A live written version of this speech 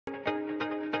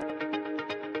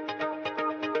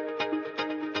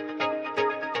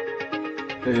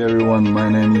Hey everyone, my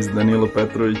name is Danilo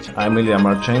Petrovic. I'm Ilya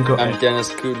Marchenko. I'm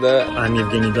Denis Kudla. I'm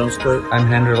Evgeny Donskoy. I'm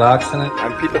Henry Laaksonen.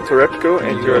 I'm Peter Torebko,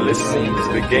 and you're listening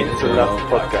to the Game to Love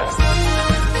podcast.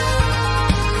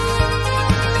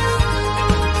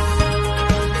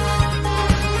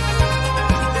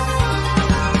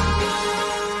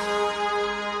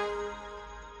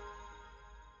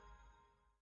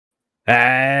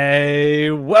 Hey,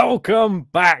 welcome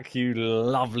back, you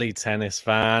lovely tennis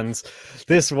fans.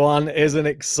 This one is an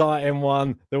exciting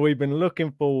one that we've been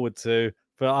looking forward to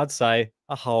for, I'd say,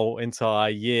 a whole entire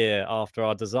year after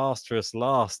our disastrous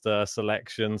last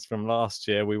selections from last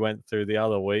year. We went through the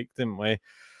other week, didn't we?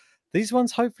 These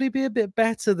ones hopefully be a bit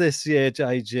better this year,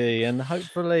 JG, and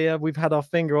hopefully we've had our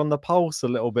finger on the pulse a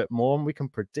little bit more and we can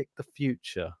predict the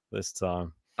future this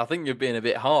time. I think you're being a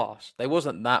bit harsh. They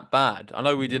wasn't that bad. I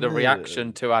know we did a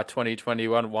reaction to our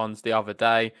 2021 ones the other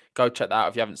day. Go check that out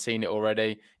if you haven't seen it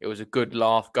already. It was a good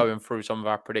laugh going through some of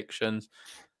our predictions.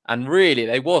 And really,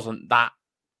 they wasn't that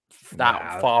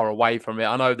far away from it.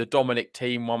 I know the Dominic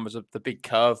Thiem one was the big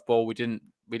curveball. We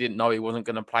didn't know he wasn't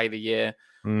going to play the year.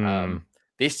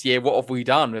 This year, what have we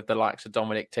done with the likes of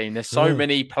Dominic Thiem? There's so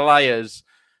many players.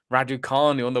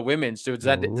 Raducanu on the women's. Does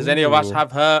any of us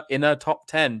have her in her top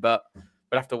 10? But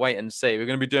we'll have to wait and see. We're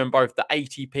going to be doing both the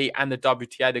ATP and the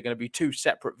WTA. They're going to be two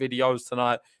separate videos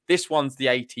tonight. This one's the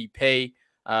ATP.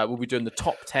 We'll be doing the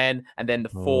top 10 and then the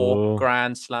 4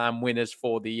 Grand Slam winners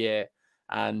for the year.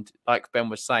 And like Ben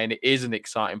was saying, it is an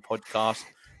exciting podcast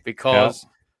because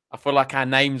I feel like our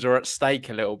names are at stake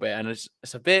a little bit. And it's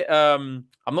a bit, I'm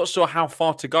not sure how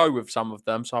far to go with some of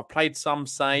them. So I've played some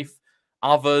safe.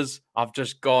 Others, I've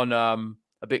just gone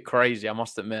a bit crazy, I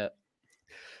must admit.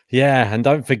 Yeah, and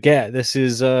don't forget, this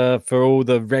is for all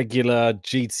the regular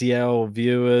GTL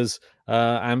viewers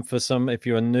and for some, if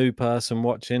you're a new person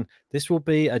watching, this will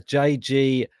be a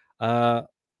JG,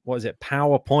 what is it,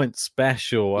 PowerPoint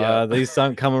special. Yeah. These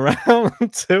don't come around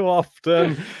too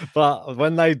often, but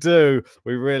when they do,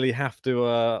 we really have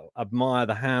to admire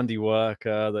the handiwork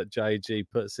that JG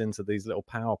puts into these little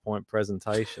PowerPoint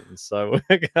presentations. So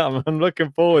I'm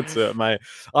looking forward to it, mate.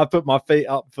 I put my feet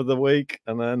up for the week,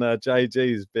 and then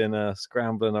JG's been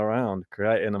scrambling around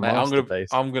creating a masterpiece.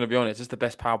 I'm going to be honest, it's the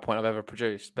best PowerPoint I've ever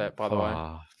produced, by the way,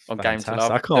 on Game to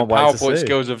Love. I can't the wait to PowerPoint see.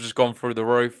 skills have just gone through the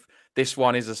roof. This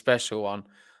one is a special one.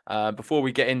 Before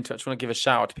we get into it, I just want to give a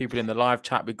shout out to people in the live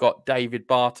chat. We've got David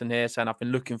Barton here saying, I've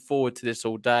been looking forward to this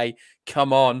all day.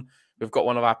 Come on. We've got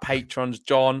one of our patrons,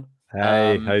 John.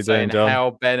 Hey, how you doing, John?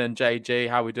 How Ben and JG,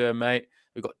 how we doing, mate?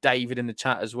 We've got David in the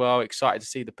chat as well. Excited to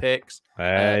see the pics.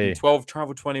 Hey. 12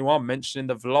 Travel 21 mentioning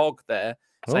the vlog there,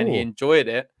 saying he enjoyed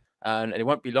it. And it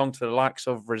won't be long to the likes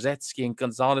of Rosetsky and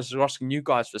Gonzalez are asking you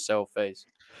guys for selfies.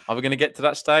 Are we going to get to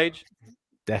that stage?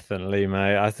 Definitely,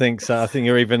 mate. I think so. I think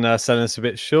you're even selling us a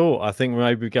bit short. I think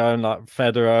maybe going like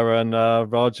Federer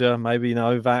and Roger, maybe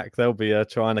Novak. They'll be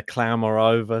trying to clamor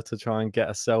over to try and get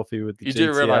a selfie with the GTL. You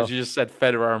do realise you just said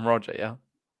Federer and Roger, yeah?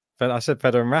 I said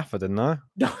Federer and Rafa, didn't I?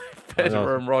 No,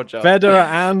 Federer and Roger. Federer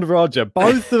and Roger.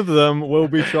 Both of them will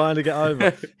be trying to get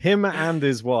over. Him and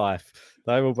his wife.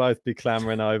 They will both be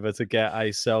clamoring over to get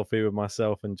a selfie with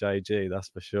myself and JG. That's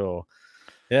for sure.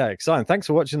 Yeah, exciting. Thanks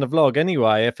for watching the vlog.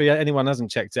 Anyway, if anyone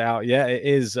hasn't checked it out yet, it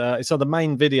is. It's on the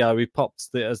main video. We've popped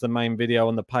it as the main video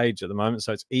on the page at the moment,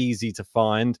 so it's easy to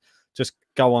find. Just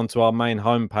go onto our main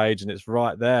homepage, and it's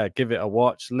right there. Give it a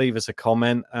watch. Leave us a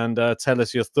comment, and tell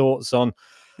us your thoughts on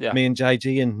me and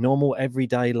JG in normal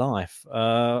everyday life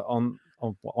on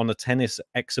a tennis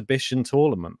exhibition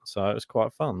tournament. So it was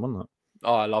quite fun, wasn't it?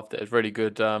 Oh, I loved it. It was really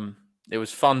good. It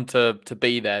was fun to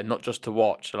be there, not just to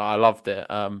watch. And I loved it.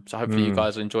 So hopefully you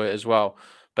guys enjoy it as well.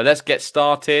 But let's get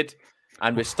started.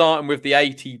 And we're starting with the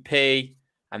ATP.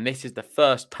 And this is the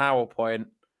first PowerPoint.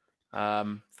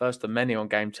 First of many on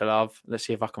Game to Love. Let's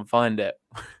see if I can find it.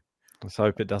 Let's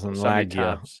hope it doesn't lag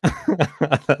you.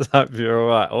 Let's hope you're all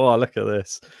right. Oh, look at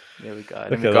this. Here we go.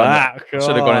 Look at that. I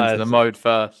should have gone into the mode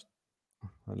first.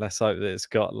 Let's hope that it's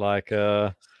got like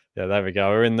yeah, there we go.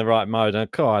 We're in the right mode.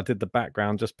 And God, I did the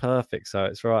background just perfect. So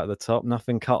it's right at the top.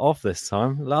 Nothing cut off this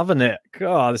time. Loving it.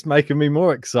 God, it's making me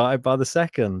more excited by the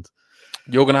second.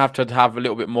 You're going to have a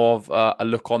little bit more of a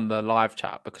look on the live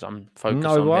chat because I'm focused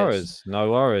on this. No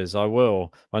worries. I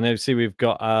will. I know. See, we've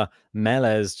got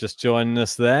Melez just joining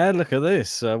us there. Look at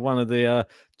this. One of the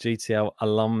GTL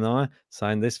alumni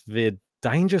saying this vid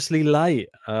dangerously late.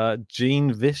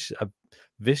 Gene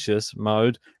Vicious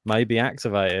mode may be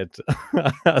activated.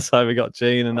 So we got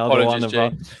Gene, another one of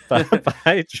our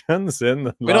patrons in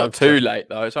the We're not too late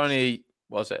though. It's only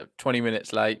 20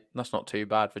 minutes late. That's not too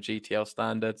bad for GTL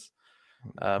standards.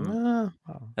 No.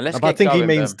 And let's But I get think he going,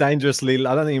 means Ben. dangerously.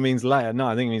 I don't think he means later. No,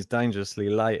 I think he means dangerously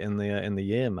late in the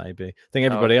year. Maybe. I think Oh,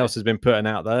 everybody okay. else has been putting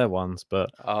out their ones,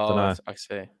 but I don't Oh, know. I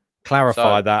see.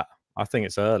 Clarify So, that. I think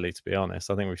it's early, to be honest.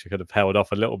 I think we could have held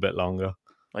off a little bit longer.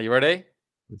 are you ready?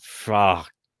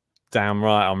 Fuck, damn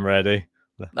right, I'm ready.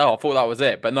 No, I thought that was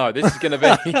it, but no, this is going to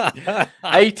be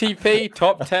ATP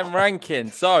top 10 ranking.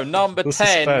 So, number The 10,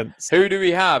 suspense. who do we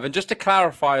have? And just to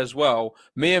clarify as well,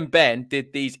 me and Ben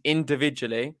did these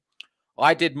individually.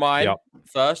 I did mine Yep.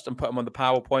 first and put them on the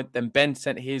PowerPoint. Then Ben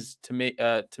sent his to me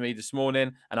this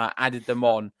morning, and I added them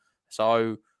on.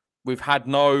 So we've had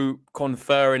no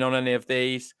conferring on any of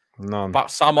these, None. but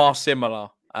some are similar,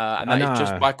 and I that is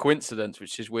just know. by coincidence,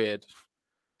 which is weird.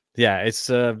 Yeah, it's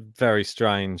very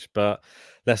strange, but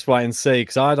let's wait and see,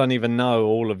 because I don't even know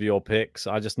all of your picks.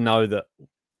 I just know that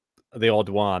the odd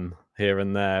one here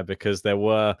and there, because there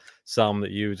were some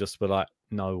that you just were like,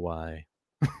 no way.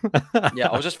 Yeah,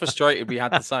 I was just frustrated we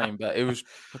had the same, but it was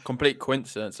a complete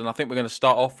coincidence. And I think we're going to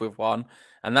start off with one,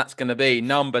 and that's going to be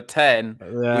number 10.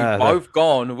 We've Yeah, both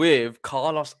gone with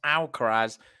Carlos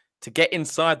Alcaraz to get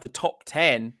inside the top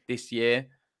 10 this year.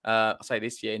 I say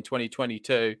this year in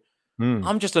 2022.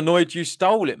 I'm just annoyed you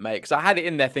stole it, mate, because I had it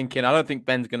in there thinking, I don't think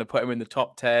Ben's going to put him in the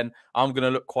top 10. I'm going to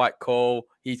look quite cool.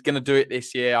 He's going to do it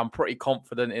this year. I'm pretty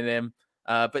confident in him.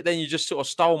 But then you just sort of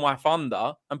stole my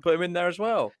thunder and put him in there as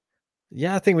well.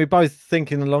 Yeah, I think we're both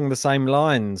thinking along the same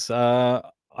lines. I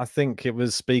think it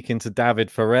was speaking to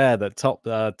David Ferrer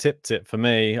that tipped it for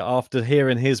me. After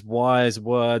hearing his wise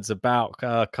words about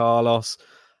Carlos,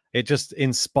 it just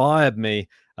inspired me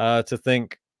to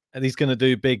think he's going to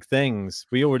do big things.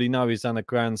 We already know he's done a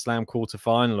Grand Slam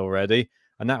quarterfinal already,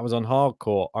 and that was on hard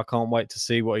court. I can't wait to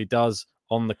see what he does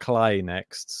on the clay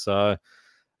next. So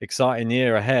exciting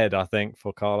year ahead, I think,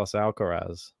 for Carlos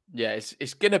Alcaraz. Yeah,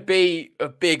 it's going to be a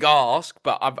big ask,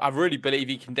 but I really believe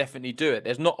he can definitely do it.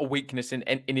 There's not a weakness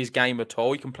in his game at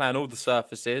all. He can play on all the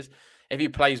surfaces. If he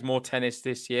plays more tennis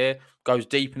this year, goes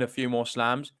deep in a few more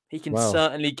slams, he can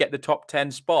certainly get the top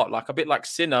 10 spot. Like a bit like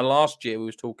Sinner last year we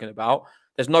was talking about.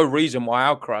 There's no reason why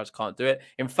Alcaraz can't do it.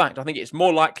 In fact, I think it's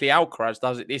more likely Alcaraz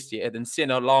does it this year than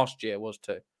Sinner last year was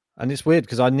too. And it's weird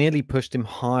because I nearly pushed him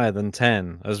higher than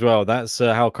 10 as well. That's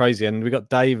how crazy. And we got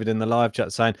David in the live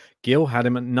chat saying Gil had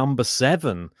him at number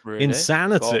 7. Really?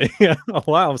 Insanity.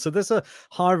 Wow. So there's a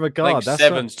high regard. I think That's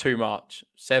seven's too much.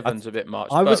 Seven's a bit much.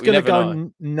 I was going to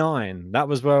go 9. That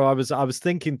was where I was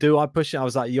thinking, do I push it? I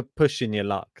was like, you're pushing your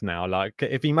luck now. Like,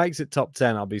 if he makes it top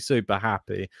 10, I'll be super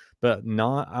happy. But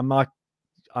no,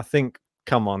 I think,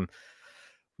 come on.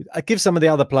 I give some of the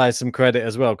other players some credit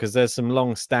as well, because there's some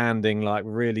long-standing, like,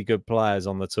 really good players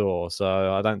on the tour.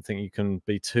 So I don't think you can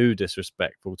be too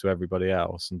disrespectful to everybody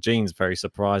else. And Gene's very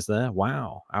surprised there.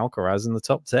 Wow, Alcaraz in the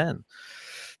top 10.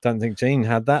 Don't think Gene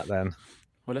had that then.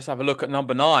 Well, let's have a look at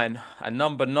number 9. And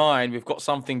number 9, we've got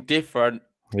something different.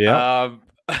 Yeah.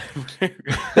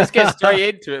 Let's get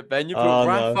straight into it, Ben. You put Oh,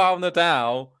 Rafael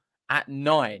Nadal at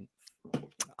 9.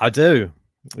 I do.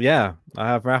 Yeah, I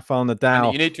have Rafael Nadal.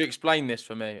 And you need to explain this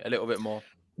for me a little bit more.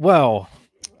 Well,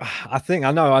 I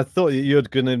thought you're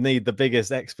going to need the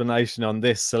biggest explanation on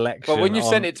this selection. But when you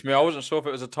sent it to me, I wasn't sure if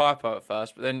it was a typo at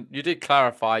first, but then you did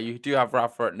clarify you do have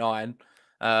Rafa at 9.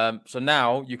 So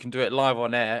now you can do it live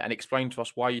on air and explain to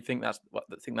us why you think that's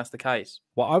the case.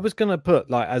 Well, I was going to put,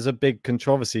 like, as a big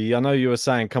controversy, I know you were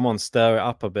saying, come on, stir it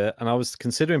up a bit. And I was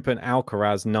considering putting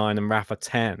Alcaraz 9 and Rafa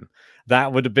 10.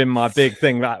 That would have been my big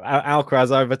thing.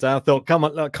 Alcaraz over 10. I thought, come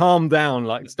on, look, calm down.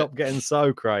 Like, stop getting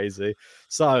so crazy.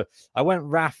 So I went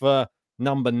Rafa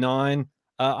number 9.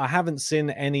 I haven't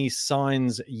seen any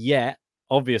signs yet.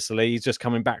 Obviously, he's just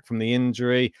coming back from the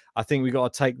injury. I think we've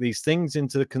got to take these things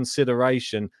into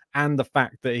consideration, and the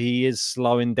fact that he is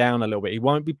slowing down a little bit. He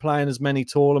won't be playing as many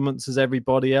tournaments as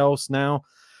everybody else now.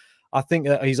 I think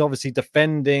that he's obviously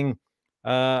defending.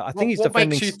 What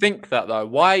makes you think that, though?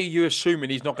 Why are you assuming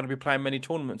he's not going to be playing many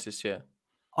tournaments this year?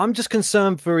 I'm just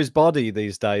concerned for his body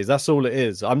these days. That's all it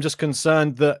is. I'm just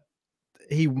concerned that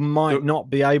he might not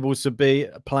be able to be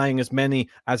playing as many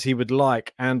as he would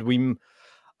like, and we...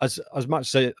 As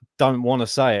much as I don't want to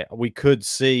say it, we could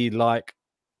see, like,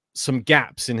 some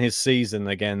gaps in his season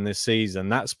again this season.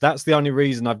 That's the only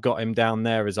reason I've got him down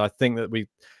there, is I think that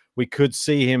we could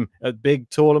see him at big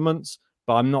tournaments,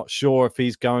 but I'm not sure if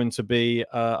he's going to be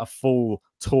a full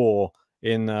tour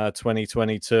in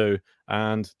 2022,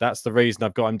 and that's the reason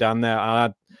I've got him down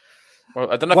there. Well,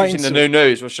 I don't know if you've seen the new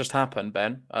news what's just happened,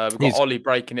 Ben. We've got Ollie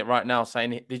breaking it right now,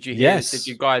 saying, did you hear? Did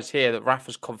you guys hear that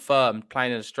Rafa's confirmed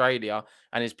playing in Australia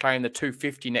and is playing the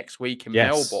 250 next week in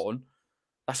Melbourne?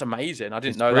 That's amazing. I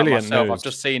didn't know that myself. I've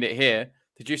just seen it here.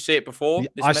 Did you see it before this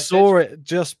I message? saw it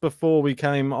just before we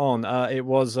came on. It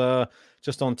was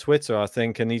just on Twitter, I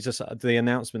think, and he just the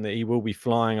announcement that he will be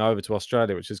flying over to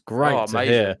Australia, which is great Oh, to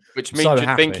amazing. hear. Which I'm means so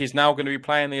you'd think happy. he's now going to be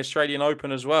playing the Australian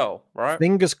Open as well, right?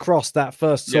 Fingers crossed that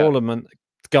first Yeah. tournament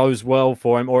goes well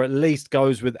for him, or at least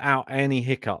goes without any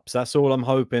hiccups. That's all I'm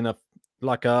hoping. A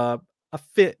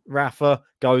fit Rafa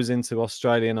goes into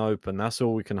Australian Open. That's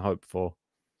all we can hope for.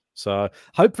 So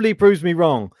hopefully he proves me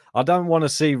wrong. I don't want to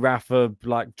see Rafa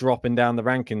like dropping down the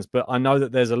rankings, but I know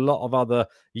that there's a lot of other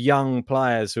young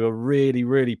players who are really,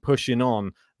 really pushing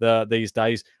on these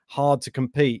days. Hard to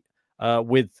compete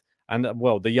with, and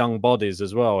well, the young bodies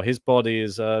as well. His body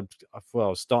is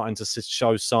well starting to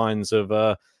show signs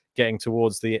of getting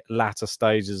towards the latter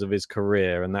stages of his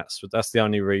career, and that's the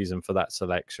only reason for that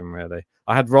selection, really.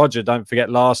 I had Roger, don't forget,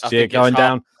 last year going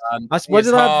down. What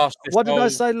did I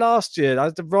say last year? I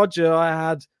had Roger. I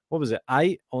had, what was it,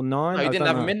 8 or 9? No, you I didn't don't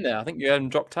have him know. in there. I think you had him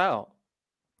dropped out.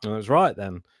 I was right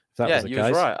then. If that Yeah, was the you case,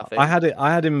 was right. I think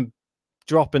I had him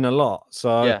dropping a lot.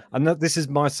 So Yeah. and this is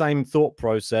my same thought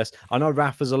process. I know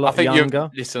Rafa's a I lot think younger.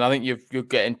 listen, I think you're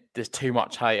getting there's too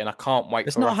much hate, and I can't wait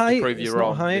It's for not Rafa to hate. prove you It's not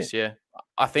wrong hate. this year.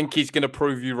 I think he's going to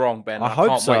prove you wrong, Ben. I I hope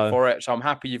can't so. wait for it. So I'm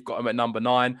happy you've got him at number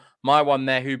 9. My one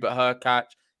there, Hubert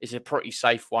Hurkacz, is a pretty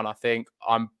safe one, I think.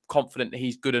 I'm confident that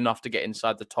he's good enough to get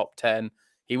inside the top 10.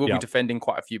 He will be defending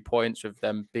quite a few points with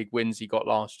them big wins he got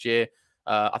last year.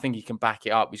 I think he can back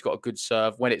it up. He's got a good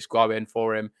serve when it's going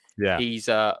for him. Yeah. He's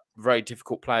a very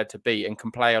difficult player to beat and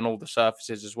can play on all the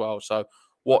surfaces as well. So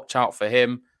watch out for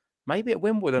him. Maybe at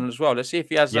Wimbledon as well. Let's see if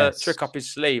he has a trick up his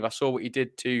sleeve. I saw what he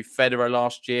did to Federer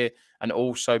last year and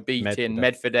also beating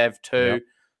Medvedev too. Yep.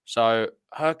 So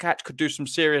Hurkacz could do some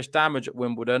serious damage at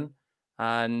Wimbledon.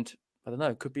 And I don't know,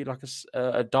 it could be like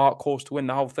a dark horse to win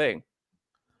the whole thing.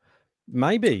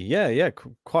 Maybe, yeah,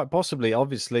 quite possibly.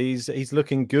 Obviously, he's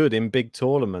looking good in big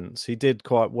tournaments. He did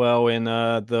quite well in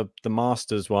the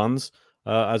Masters ones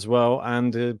as well,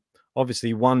 and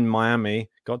obviously won Miami.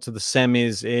 Got to the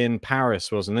semis in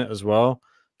Paris, wasn't it, as well?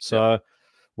 So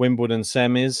Wimbledon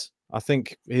semis. I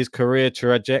think his career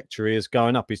trajectory is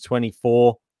going up. He's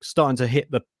 24, starting to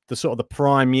hit the sort of the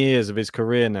prime years of his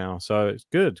career now. So it's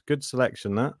good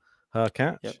selection that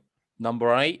Hurkacz. Yep.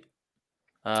 Number 8.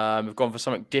 We've gone for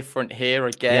something different here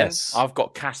again. Yes. I've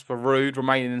got Casper Ruud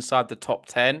remaining inside the top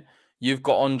 10. You've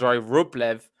got Andrei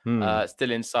Rublev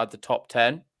still inside the top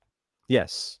 10.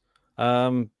 Yes. I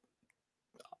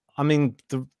mean,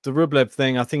 the Rublev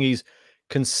thing, I think he's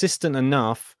consistent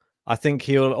enough. I think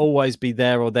he'll always be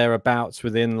there or thereabouts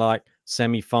within like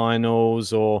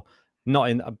semi-finals or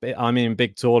not in, I mean,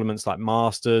 big tournaments like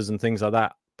Masters and things like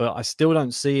that. But I still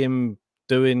don't see him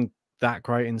doing that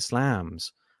great in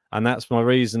slams. And that's my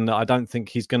reason that I don't think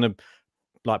he's going to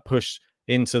like push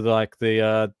into like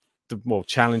the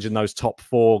challenging those top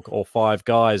 4 or 5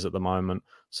 guys at the moment.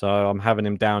 So I'm having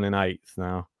him down in 8th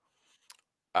now.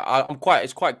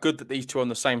 It's quite good that these two are on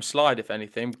the same slide, if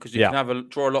anything, because you can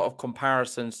draw a lot of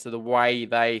comparisons to the way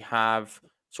they have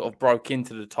sort of broke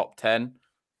into the top 10.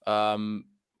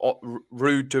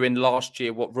 Ruud doing last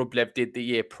year what Rublev did the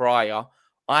year prior.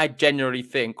 I genuinely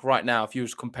think right now, if you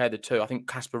was to compare the two, I think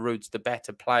Casper Ruud's the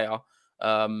better player.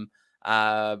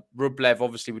 Rublev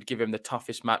obviously would give him the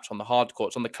toughest match on the hard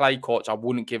courts. On the clay courts, I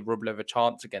wouldn't give Rublev a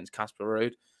chance against Casper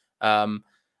Ruud.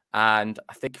 And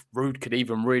I think Ruud could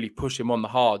even really push him on the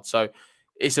hard. So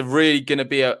it's really going to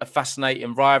be a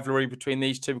fascinating rivalry between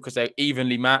these two because they're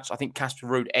evenly matched. I think Casper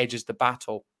Ruud edges the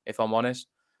battle, if I'm honest.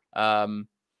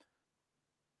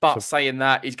 But saying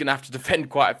that, he's going to have to defend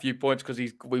quite a few points because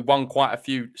we won quite a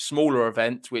few smaller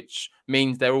events, which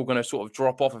means they're all going to sort of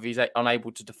drop off if he's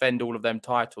unable to defend all of them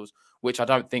titles, which I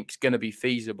don't think is going to be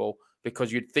feasible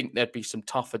because you'd think there'd be some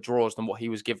tougher draws than what he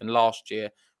was given last year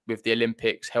with the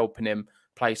Olympics helping him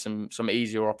play some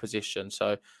easier opposition.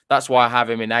 So that's why I have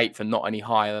him in 8th and not any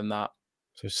higher than that.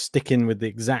 So sticking with the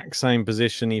exact same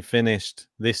position he finished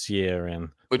this year in.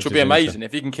 Which would be amazing.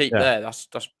 If he can keep there, that's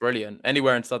brilliant.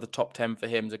 Anywhere inside the top 10 for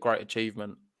him is a great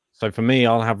achievement. So for me,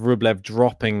 I'll have Rublev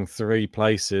dropping 3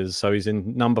 places. So he's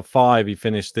in number 5, he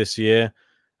finished this year.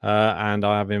 And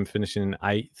I have him finishing in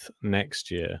 8th next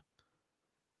year.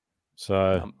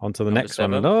 So on to the next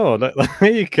 7. one. Oh,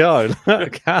 there you go.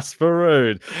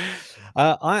 Casper Ruud.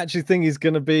 I actually think he's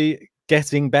going to be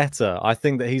getting better. I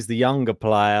think that he's the younger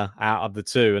player out of the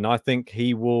two, and I think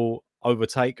he will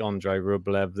overtake Andrei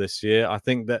Rublev this year. I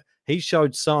think that he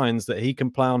showed signs that he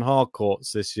can play on hard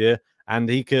courts this year, and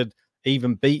he could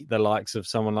even beat the likes of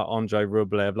someone like Andrei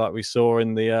Rublev, like we saw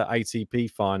in the ATP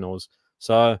finals.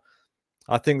 So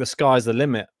I think the sky's the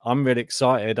limit. I'm really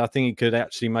excited. I think he could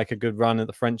actually make a good run at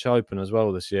the French Open as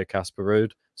well this year, Casper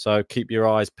Ruud. So keep your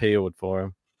eyes peeled for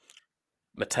him.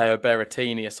 Matteo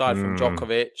Berrettini, aside from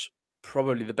Djokovic,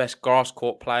 probably the best grass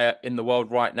court player in the world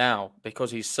right now,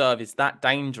 because his serve is that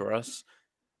dangerous.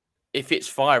 If it's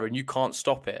firing, you can't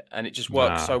stop it. And it just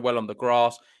works so well on the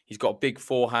grass. He's got a big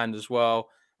forehand as well.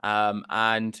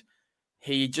 And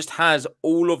he just has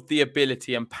all of the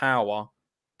ability and power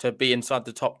to be inside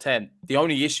the top 10. The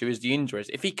only issue is the injuries.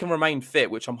 If he can remain fit,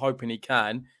 which I'm hoping he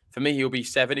can, for me, he'll be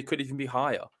 7. It could even be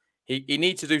higher. He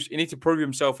needs to prove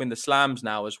himself in the slams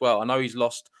now as well. I know he's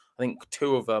lost, I think,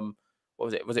 2 of them. What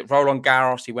was it? Was it Roland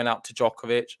Garros? He went out to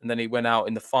Djokovic, and then he went out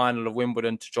in the final of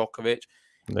Wimbledon to Djokovic.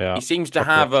 Yeah, he seems to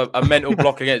have a mental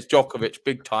block against Djokovic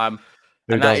big time.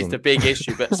 And that is the big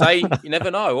issue. But say, you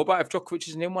never know. What about if Djokovic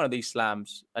isn't in one of these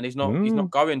slams and he's not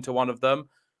going to one of them?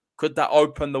 Could that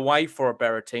open the way for a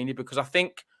Berrettini? Because I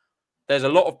think there's a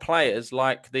lot of players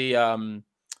like the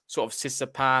sort of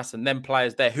Tsitsipas and them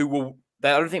players there who will.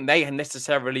 I don't think they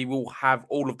necessarily will have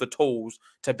all of the tools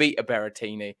to beat a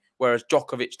Berrettini, whereas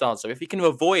Djokovic does. So if he can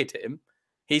avoid him,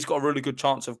 he's got a really good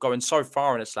chance of going so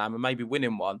far in a slam and maybe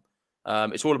winning one.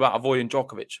 It's all about avoiding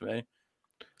Djokovic for me.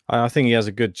 I think he has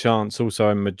a good chance also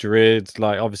in Madrid.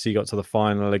 Like, obviously, he got to the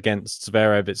final against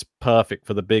Zverev. It's perfect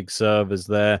for the big servers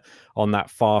there on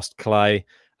that fast clay.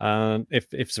 If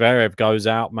Zverev goes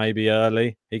out maybe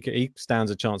early, he stands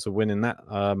a chance of winning that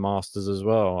Masters as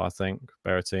well, I think,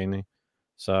 Berrettini.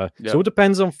 So it all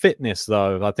depends on fitness,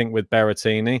 though, I think, with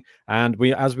Berrettini. And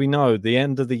as we know, the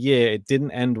end of the year, it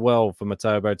didn't end well for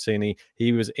Matteo Berrettini.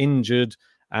 He was injured,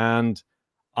 and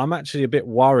I'm actually a bit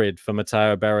worried for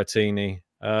Matteo Berrettini.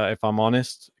 If I'm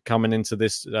honest, coming into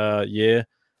this year.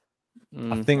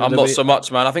 I think I'm not so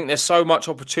much, man. I think there's so much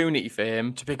opportunity for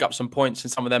him to pick up some points in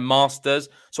some of their Masters,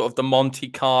 sort of the Monte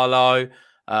Carlo,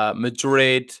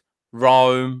 Madrid,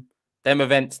 Rome, them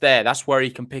events there. That's where he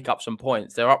can pick up some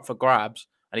points. They're up for grabs,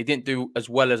 and he didn't do as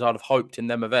well as I'd have hoped in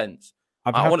them events.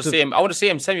 I want to see him. I want to see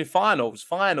him semi-finals,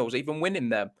 finals, even winning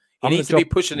them. He needs to be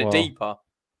pushing it deeper.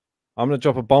 I'm going to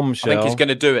drop a bombshell. I think he's going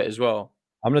to do it as well.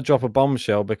 I'm going to drop a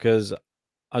bombshell because,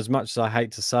 as much as I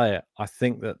hate to say it, I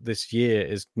think that this year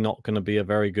is not going to be a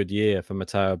very good year for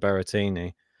Matteo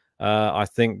Berrettini. I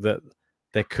think that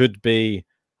there could be.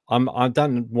 I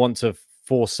don't want to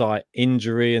foresight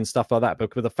injury and stuff like that,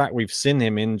 but with the fact we've seen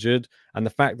him injured and the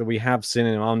fact that we have seen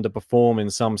him underperform in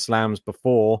some slams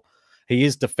before, he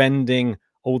is defending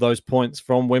all those points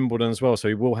from Wimbledon as well. So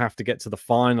he will have to get to the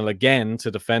final again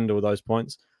to defend all those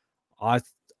points. I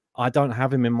don't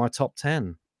have him in my top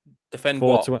 10. Defend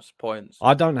what points?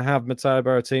 I don't have Matteo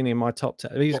Berrettini in my top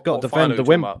 10. He's got to defend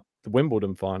the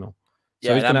Wimbledon final.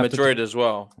 So he's and Madrid as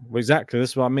well. Exactly. This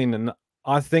is what I mean. And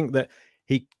I think that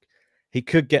he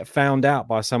could get found out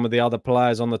by some of the other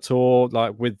players on the tour,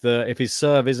 like if his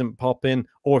serve isn't popping,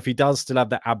 or if he does still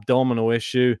have that abdominal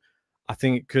issue. I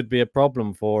think it could be a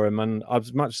problem for him. And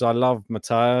as much as I love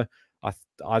Matteo,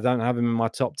 I don't have him in my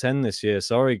top 10 this year.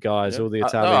 Sorry, guys, all the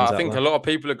Italians. I think a lot of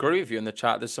people agree with you in the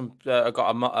chat. There's some. I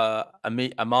got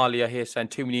Amalia here saying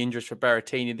too many injuries for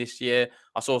Berrettini this year.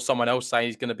 I saw someone else saying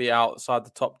he's going to be outside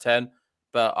the top 10.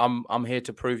 But I'm here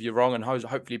to prove you wrong, and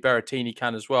hopefully Berrettini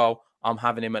can as well. I'm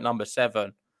having him at number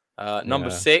 7. Number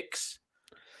 6,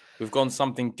 we've gone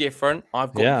something different.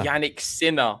 I've got Yannick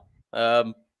Sinner.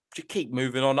 Just keep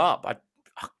moving on up.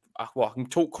 I can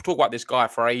talk about this guy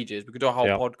for ages. We could do a whole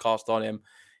podcast on him.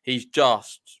 He's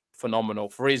just phenomenal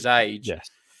for his age. Yes,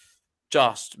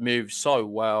 just moves so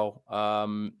well.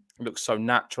 Looks so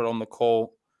natural on the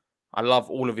court. I love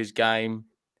all of his game.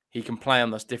 He can play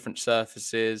on those different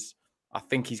surfaces. I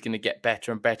think he's going to get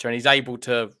better and better, and he's able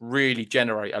to really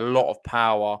generate a lot of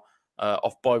power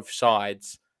off both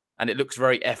sides, and it looks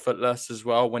very effortless as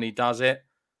well when he does it.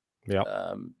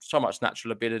 Yeah, so much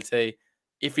natural ability.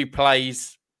 If he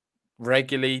plays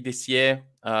regularly this year,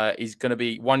 he's going to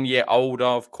be 1 year older,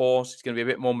 of course. He's going to be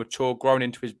a bit more mature, grown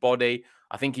into his body.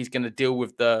 I think he's going to deal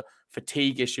with the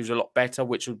fatigue issues a lot better,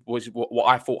 which was what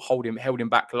I thought held him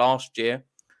back last year.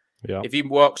 Yeah. If he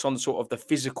works on sort of the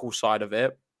physical side of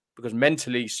it, because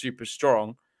mentally he's super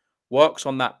strong, works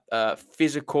on that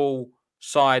physical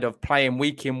side of playing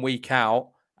week in, week out,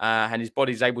 and his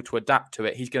body's able to adapt to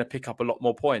it, he's going to pick up a lot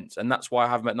more points. And that's why I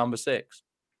have him at number 6.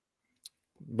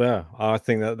 Well, I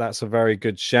think that's a very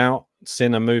good shout.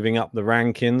 Sinner moving up the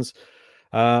rankings.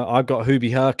 I've got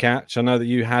Hubie Hurkacz. I know that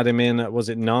you had him in at, was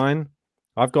it 9?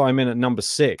 I've got him in at number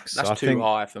 6. That's too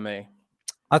high for me.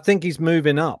 I think he's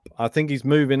moving up.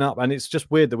 And it's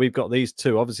just weird that we've got these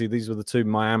two. Obviously, these were the 2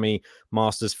 Miami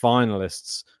Masters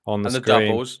finalists on the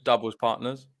screen. And the doubles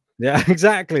partners. Yeah,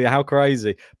 exactly. How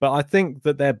crazy. But I think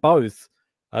that they're both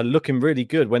looking really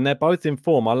good when they're both in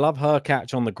form. I love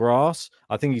Hurkacz on the grass.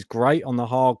 I think he's great on the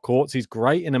hard courts. He's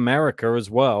great in America as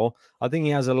well. I think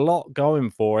he has a lot going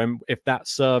for him if that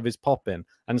serve is popping.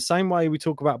 And the same way we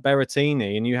talk about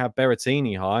Berrettini and you have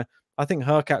Berrettini high, I think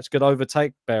Hurkacz could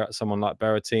overtake someone like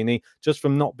Berrettini just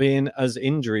from not being as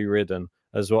injury ridden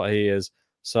as what he is.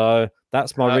 So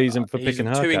that's my reason for picking Hurkacz.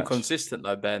 He's too inconsistent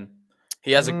though, Ben.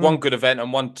 He has one good event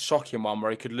and one shocking one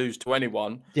where he could lose to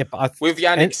anyone. Yeah, but with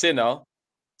Yannick Sinner,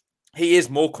 he is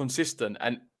more consistent.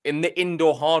 And in the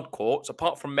indoor hard courts,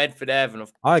 apart from Medvedev and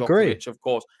I agree, Djokovic, of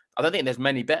course, I don't think there's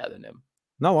many better than him.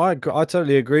 No, I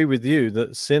totally agree with you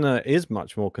that Sinner is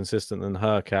much more consistent than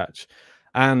Hurkacz.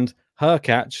 And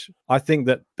Hurkacz, I think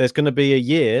that there's going to be a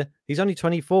year. He's only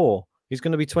 24. He's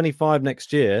going to be 25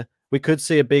 next year. We could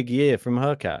see a big year from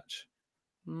Hurkacz.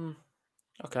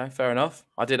 Okay, fair enough.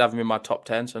 I did have him in my top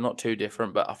 10, so not too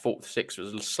different, but I thought 6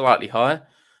 was slightly higher.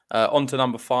 On to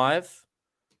number 5.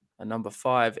 And number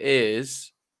 5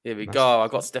 is, here we go. I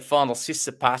got Stefanos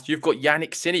Tsitsipas. You've got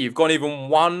Yannick Sinner. You've gone even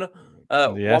one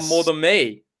more than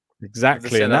me.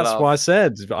 Exactly, and that's why I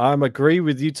said I agree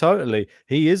with you totally.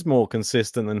 He is more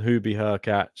consistent than Hubie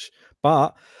Hurkacz,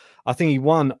 but I think he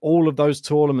won all of those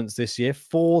tournaments this year.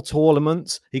 4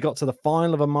 tournaments. He got to the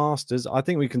final of a Masters. I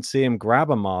think we can see him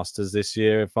grab a Masters this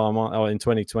year if I'm in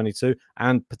 2022,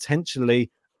 and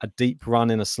potentially a deep run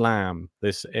in a Slam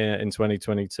in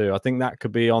 2022. I think that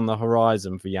could be on the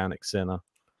horizon for Yannick Sinner.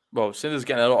 Well, Sinner's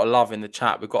getting a lot of love in the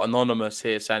chat. We've got Anonymous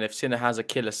here saying if Sinner has a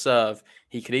killer serve,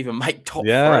 he could even make top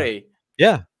 3.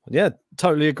 Yeah,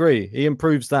 totally agree. He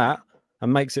improves that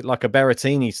and makes it like a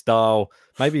Berrettini style.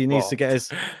 Maybe he needs to get his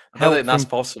help. I don't think that's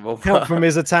possible. Help from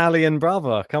his Italian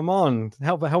brother. Come on,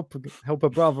 help a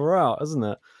brother out, isn't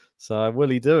it? So will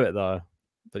he do it though?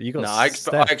 But you got I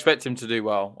expect him to do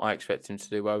well.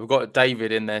 We've got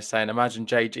David in there saying, imagine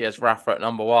JG as Rafa at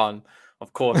number 1.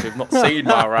 Of course, we've not seen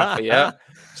my Rafa yet.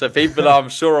 So people, I'm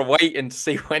sure, are waiting to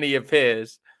see when he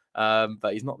appears.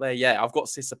 But he's not there yet. I've got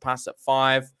Tsitsipas at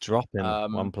 5. Dropping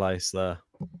one place there.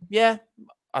 Yeah,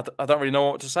 I don't really know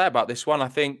what to say about this one. I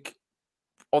think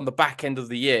on the back end of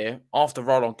the year, after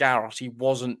Roland Garros, he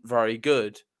wasn't very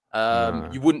good.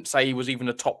 You wouldn't say he was even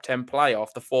a top 10 player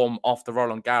off the form after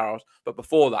Roland Garros. But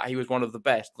before that, he was one of the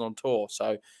best on tour.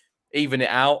 So even it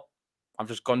out, I've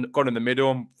just gone in the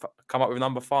middle and come up with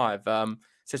number 5.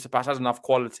 Tsitsipas has enough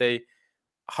quality.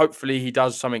 Hopefully he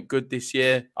does something good this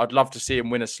year. I'd love to see him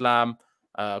win a Slam.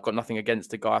 I've got nothing against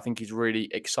the guy. I think he's really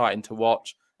exciting to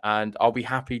watch. And I'll be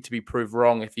happy to be proved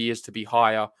wrong if he is to be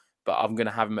higher. But I'm going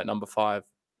to have him at number 5.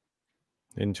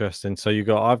 Interesting. So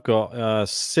I've got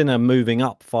Sinner moving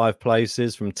up 5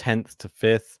 places from 10th to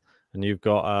 5th. And you've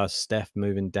got Steph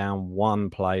moving down 1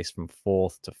 place from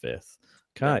 4th to 5th.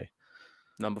 Okay.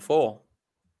 Number 4.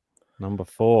 Number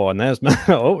 4, and there's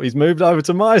he's moved over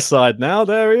to my side now.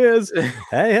 There he is.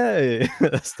 Hey,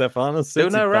 Stefanos Tsitsipas. Still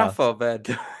no Rafa, Ben.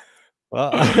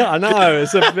 Well, I know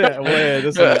it's a bit weird,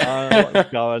 isn't it? What's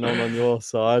going on your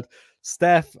side,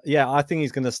 Steph? Yeah, I think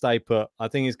he's going to stay put. I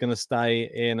think he's going to stay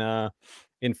in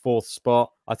 4th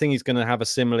spot. I think he's going to have a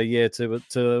similar year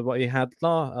to what he had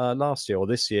last year, or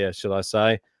this year, should I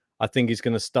say? I think he's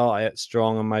going to start it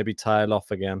strong and maybe tail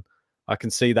off again. I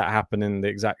can see that happening the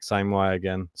exact same way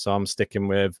again. So I'm sticking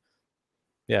with,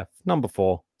 number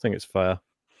 4. I think it's fair.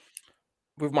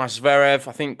 With my Zverev,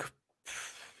 I think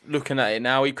looking at it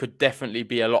now, he could definitely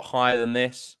be a lot higher than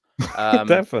this.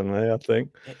 Definitely, I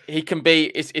think. He can be,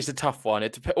 it's a tough one.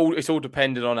 It's all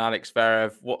dependent on Alex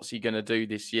Zverev. What's he going to do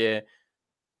this year?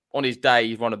 On his day,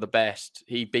 he's one of the best.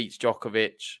 He beats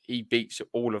Djokovic. He beats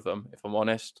all of them, if I'm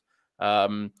honest.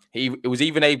 He was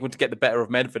even able to get the better of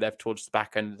Medvedev towards the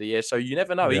back end of the year. So you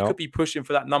never know. He could be pushing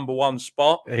for that number 1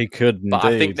 spot. He could, but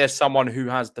I think there's someone who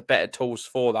has the better tools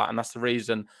for that. And that's the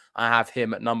reason I have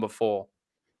him at number 4.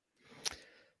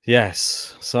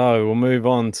 Yes. So we'll move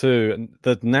on to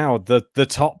the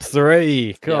top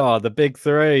 3. God, the big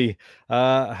 3.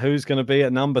 Who's going to be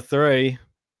at number 3?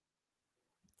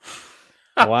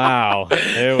 Wow.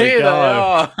 Here we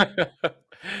go.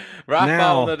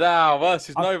 Rafael Nadal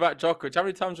versus Novak Djokovic. How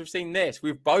many times we've seen this?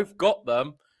 We've both got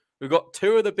them. We've got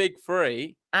 2 of the big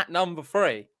 3 at number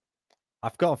 3.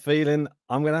 I've got a feeling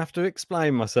I'm going to have to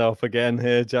explain myself again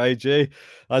here, JG.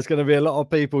 There's going to be a lot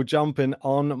of people jumping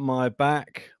on my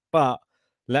back, but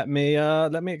let me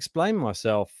explain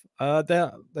myself.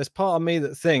 There's part of me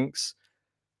that thinks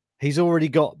he's already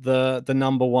got the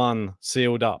number 1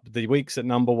 sealed up. The weeks at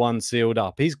number 1 sealed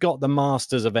up. He's got the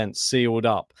Masters event sealed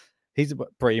up. He's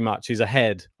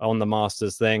ahead on the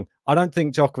Masters thing. I don't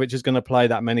think Djokovic is going to play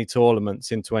that many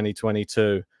tournaments in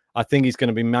 2022. I think he's going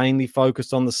to be mainly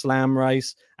focused on the slam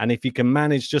race. And if he can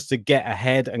manage just to get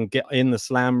ahead and get in the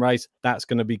slam race, that's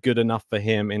going to be good enough for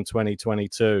him in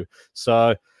 2022.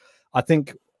 So I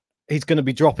think he's going to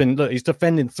be dropping. Look, he's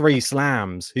defending 3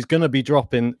 slams. He's going to be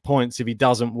dropping points if he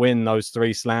doesn't win those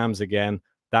 3 slams again.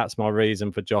 That's my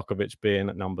reason for Djokovic being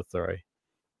at number 3.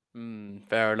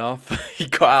 Fair enough. He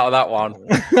got out of that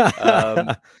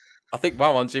one. I think my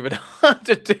one's even hard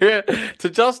to do it to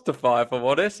justify, if I'm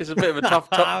honest. It's a bit of a tough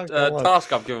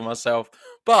task I've given myself.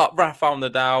 But Rafael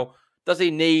Nadal, does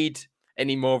he need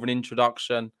any more of an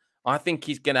introduction? I think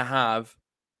he's going to have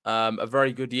a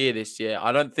very good year this year.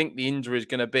 I don't think the injury is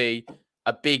going to be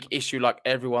a big issue like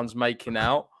everyone's making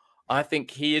out. I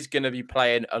think he is going to be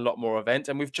playing a lot more events.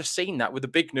 And we've just seen that with the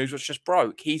big news which just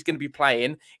broke. He's going to be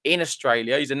playing in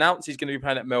Australia. He's announced he's going to be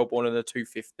playing at Melbourne in the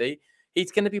 250.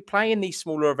 He's going to be playing these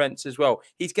smaller events as well.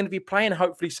 He's going to be playing,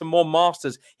 hopefully, some more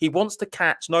Masters. He wants to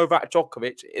catch Novak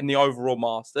Djokovic in the overall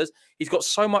Masters. He's got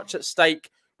so much at stake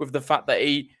with the fact that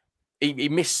he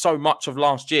missed so much of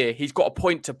last year. He's got a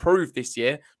point to prove this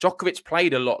year. Djokovic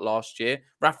played a lot last year.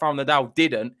 Rafael Nadal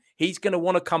didn't. He's going to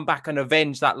want to come back and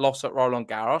avenge that loss at Roland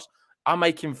Garros. I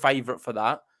make him favourite for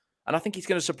that. And I think he's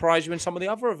going to surprise you in some of the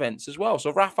other events as well.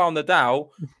 So Rafael Nadal,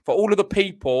 for all of the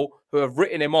people who have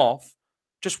written him off,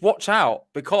 just watch out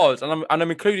because, and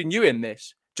I'm including you in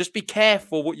this, just be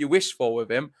careful what you wish for with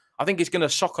him. I think he's going to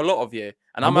shock a lot of you.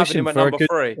 And I'm having him at number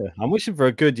 3. I'm wishing for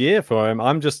a good year for him.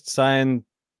 I'm just saying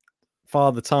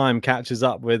Father Time catches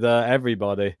up with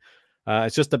everybody.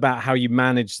 It's just about how you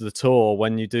manage the tour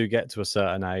when you do get to a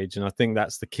certain age. And I think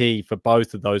that's the key for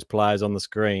both of those players on the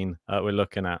screen we're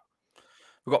looking at.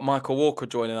 We've got Michael Walker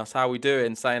joining us. How are we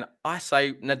doing? Saying, I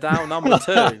say Nadal number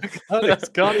 2.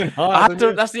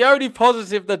 That's the only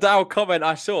positive Nadal comment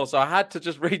I saw. So I had to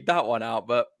just read that one out.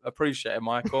 But appreciate it,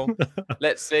 Michael.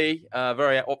 Let's see.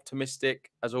 Very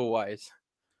optimistic as always.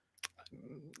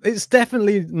 It's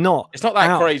definitely not. It's not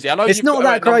that crazy. I know it's not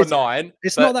that crazy. Number 9.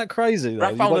 It's not that crazy. Though,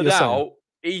 Rafael Nadal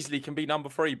easily can be number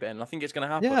 3, Ben. I think it's going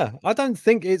to happen. Yeah, I don't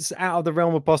think it's out of the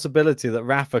realm of possibility that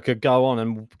Rafa could go on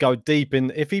and go deep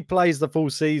in. If he plays the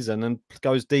full season and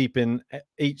goes deep in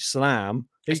each slam,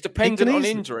 it's dependent on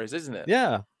injuries, isn't it?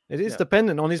 Yeah, it is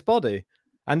dependent on his body.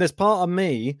 And there's part of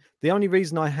me. The only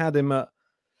reason I had him at,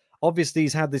 obviously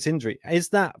he's had this injury. Is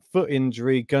that foot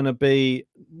injury going to be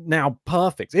now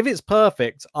perfect? If it's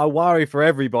perfect, I worry for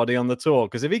everybody on the tour,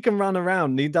 because if he can run around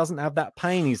and he doesn't have that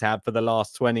pain he's had for the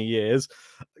last 20 years,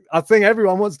 I think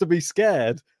everyone wants to be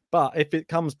scared. But if it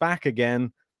comes back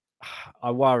again, I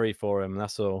worry for him.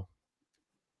 That's all.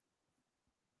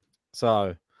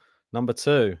 So, number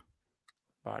 2.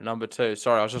 All right, number 2.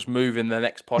 Sorry, I was just moving the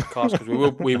next podcast because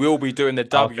we will be doing the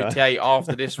WTA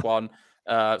after this one.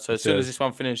 So as soon as this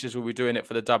one finishes, we'll be doing it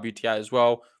for the WTA as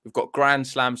well. We've got Grand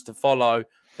Slams to follow.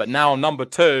 But now on number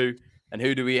 2, and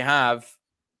who do we have?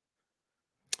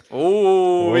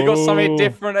 Oh, we got something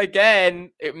different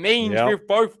again. It means we've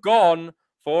both gone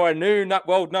for a new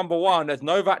world number 1. There's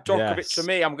Novak Djokovic for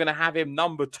me. I'm going to have him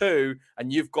number 2,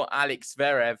 and you've got Alex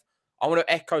Zverev. I want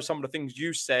to echo some of the things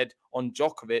you said on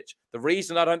Djokovic. The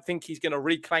reason I don't think he's going to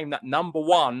reclaim that number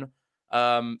 1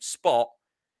 spot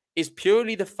is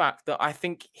purely the fact that I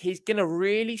think he's going to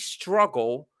really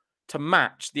struggle to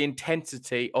match the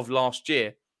intensity of last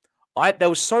year. There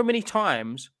was so many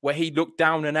times where he looked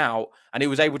down and out and he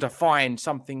was able to find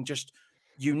something just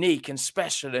unique and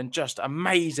special and just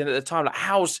amazing at the time.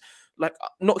 Like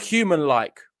not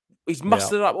human-like. He's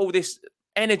mustered up all this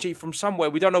energy from somewhere.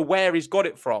 We don't know where he's got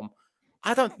it from.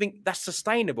 I don't think that's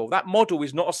sustainable. That model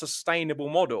is not a sustainable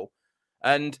model.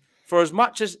 And for as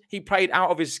much as he played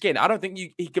out of his skin, I don't think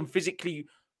he can physically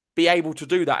be able to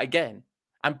do that again.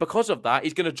 And because of that,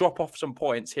 he's going to drop off some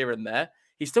points here and there.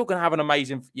 He's still going to have an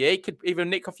amazing year. He could even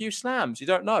nick a few slams. You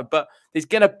don't know. But there's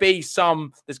going to be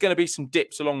some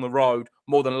dips along the road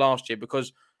more than last year,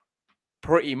 because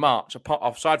pretty much,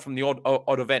 aside from the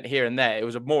odd event here and there, it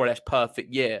was a more or less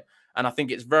perfect year. And I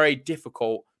think it's very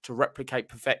difficult to replicate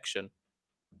perfection.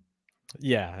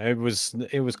 Yeah, it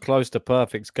was close to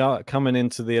perfect. Coming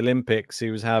into the Olympics, he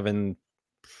was having,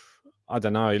 I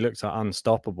don't know, he looked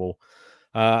unstoppable.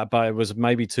 But it was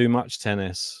maybe too much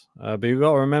tennis. But you've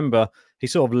got to remember, he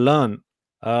sort of learnt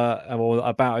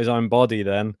about his own body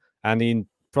then, and he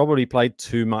probably played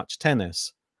too much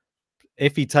tennis.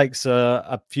 If he takes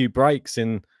a few breaks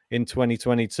in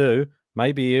 2022,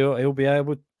 maybe he'll be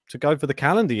able to go for the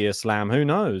calendar year slam. Who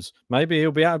knows? Maybe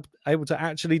he'll be able to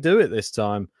actually do it this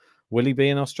time. Will he be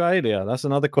in Australia? That's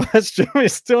another question we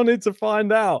still need to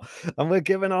find out. And we're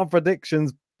giving our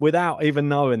predictions without even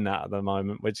knowing that at the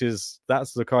moment,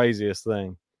 that's the craziest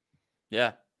thing.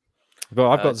 Yeah. But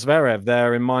I've got Zverev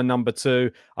there in my number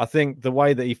 2. I think the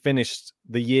way that he finished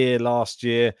the year last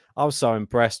year, I was so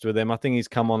impressed with him. I think he's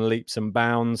come on leaps and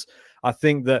bounds. I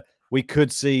think that we could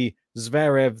see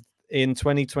Zverev in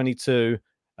 2022,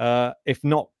 if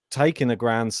not taking a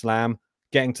Grand Slam,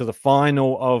 getting to the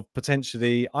final of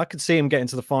potentially, I could see him getting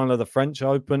to the final of the French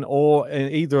Open or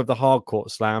in either of the hard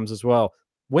court slams as well.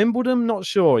 Wimbledon, not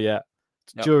sure yet.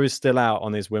 Yep. Jury's still out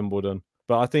on his Wimbledon.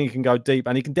 But I think he can go deep,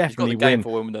 and he can definitely He's got the game win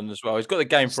for Wimbledon as well. He's got the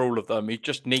game for all of them. He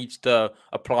just needs to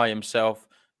apply himself,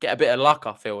 get a bit of luck,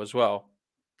 I feel, as well.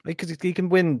 He can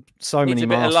win so Needs many a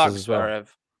bit of Masters luck, as well. Zverev.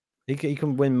 He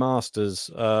can win Masters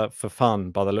for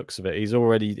fun by the looks of it.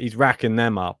 He's racking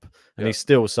them up, and he's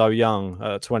still so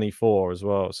young, 24 as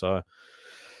well. So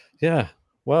yeah,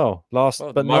 well,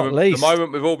 but not least, the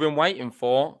moment we've all been waiting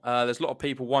for. There's a lot of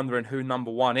people wondering who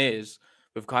number 1 is.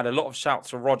 We've had a lot of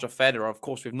shouts for Roger Federer. Of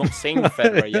course, we've not seen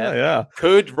Federer yet. Yeah.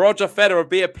 Could Roger Federer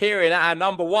be appearing at our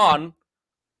number 1?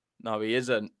 No, he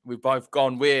isn't. We've both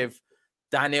gone with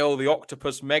Daniel the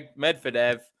Octopus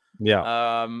Medvedev. Yeah.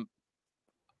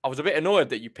 I was a bit annoyed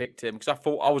that you picked him because I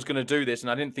thought I was going to do this and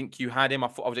I didn't think you had him. I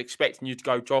thought I was expecting you to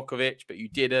go Djokovic, but you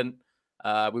didn't.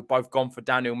 We've both gone for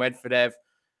Daniel Medvedev.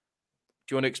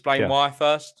 Do you want to explain why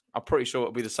first? I'm pretty sure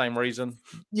it'll be the same reason.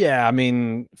 Yeah, I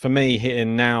mean, for me,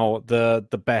 hitting now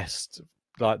the best,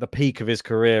 like the peak of his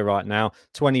career right now,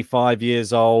 25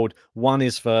 years old, won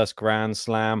his first Grand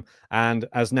Slam, and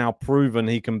has now proven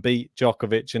he can beat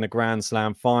Djokovic in a Grand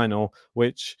Slam final,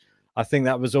 which I think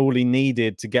that was all he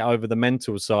needed to get over the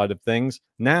mental side of things.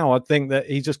 Now I think that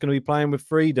he's just going to be playing with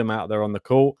freedom out there on the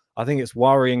court. I think it's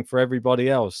worrying for everybody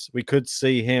else. We could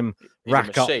see him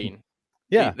rack up.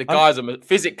 Yeah, the guys are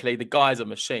physically, the guy's a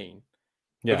machine.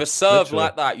 Yeah, with a serve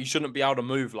like that, you shouldn't be able to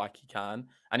move like he can,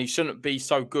 and he shouldn't be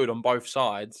so good on both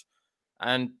sides.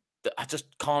 And I just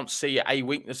can't see a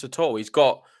weakness at all. He's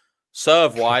got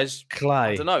serve-wise, Clay.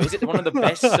 I don't know. Is it one of the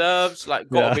best serves? Like,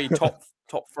 got to be top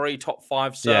 3, top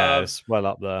 5 serve. Yeah, it's well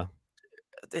up there.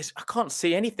 I can't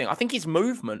see anything. I think his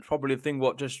movement probably the thing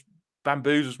what just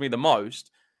bamboozles me the most.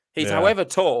 He's however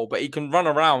tall, but he can run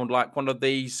around like one of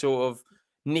these sort of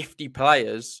nifty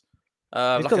players. He's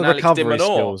like got an the Alex recovery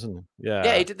Dimonor. skills, isn't he?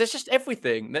 Yeah, there's just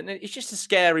everything. It's just a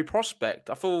scary prospect.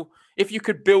 I feel if you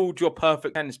could build your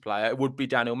perfect tennis player, it would be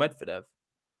Daniel Medvedev.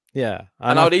 Yeah,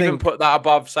 and I'd even put that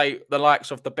above, say, the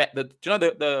likes of do you know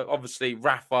the obviously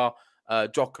Rafa,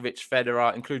 Djokovic,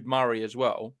 Federer, include Murray as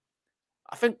well.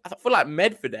 I feel like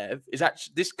Medvedev is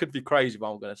actually, this could be crazy, what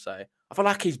I'm going to say. I feel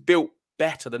like he's built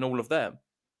better than all of them.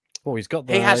 Well,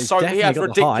 he has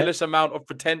ridiculous amount of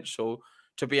potential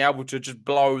to be able to just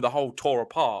blow the whole tour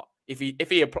apart. If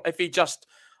he just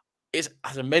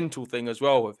has a mental thing as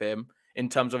well with him in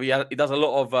terms of he does a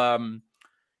lot of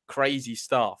crazy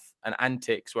stuff and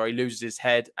antics where he loses his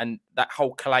head, and that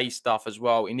whole clay stuff as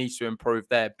well. He needs to improve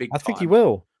there big time. I think he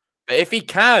will. But if he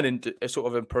can sort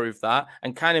of improve that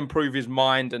and can improve his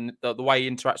mind and the way he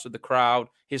interacts with the crowd,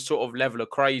 his sort of level of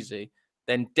crazy,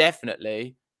 then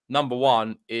definitely number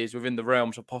 1 is within the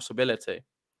realms of possibility.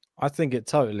 I think it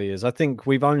totally is. I think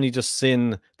we've only just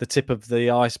seen the tip of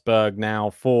the iceberg now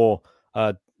for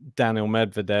Daniel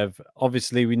Medvedev.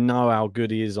 Obviously, we know how good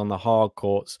he is on the hard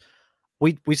courts.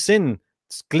 We've seen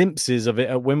glimpses of it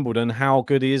at Wimbledon, how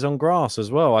good he is on grass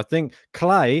as well. I think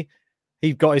clay,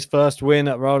 he got his first win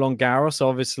at Roland Garros,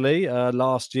 obviously,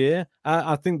 last year.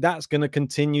 I think that's going to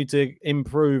continue to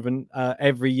improve and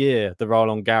every year, the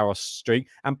Roland Garros streak.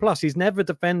 And plus, he's never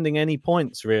defending any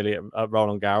points, really, at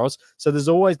Roland Garros. So there's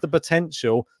always the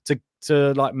potential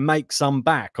to like make some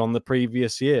back on the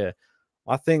previous year.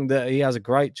 I think that he has a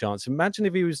great chance. Imagine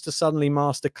if he was to suddenly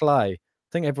master clay. I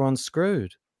think everyone's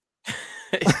screwed.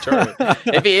 It's true.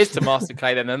 If he is to master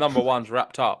clay, then the number 1's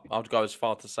wrapped up. I'd go as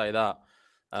far to say that.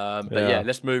 But yeah,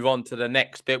 let's move on to the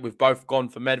next bit. We've both gone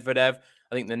for Medvedev.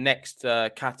 I think the next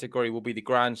category will be the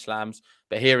Grand Slams.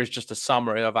 But here is just a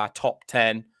summary of our top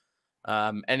 10.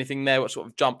 Anything there what sort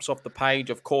of jumps off the page?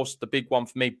 Of course, the big one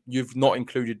for me, you've not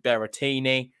included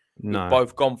Berrettini. No. We've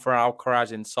both gone for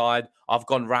Alcaraz inside. I've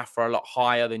gone Rafa a lot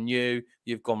higher than you.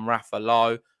 You've gone Rafa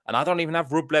low. And I don't even have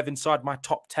Rublev inside my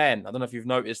top 10. I don't know if you've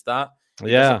noticed that.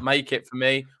 He doesn't make it for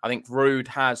me. I think Ruud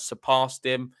has surpassed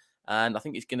him. And I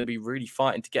think he's going to be really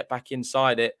fighting to get back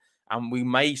inside it. And we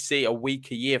may see a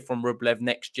weaker year from Rublev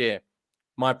next year.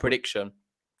 My prediction.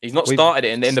 He's not started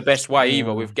it in the best way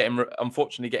either. With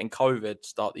unfortunately getting COVID to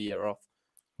start the year off.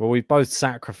 Well, we've both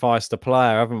sacrificed a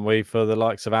player, haven't we, for the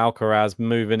likes of Alcaraz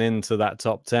moving into that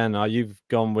top 10. You've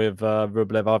gone with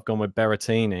Rublev. I've gone with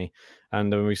Berrettini.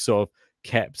 And then we sort of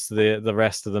kept the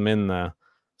rest of them in there.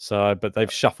 So, but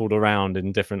they've shuffled around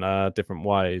in different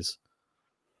ways.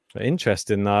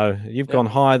 Interesting though. You've gone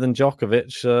higher than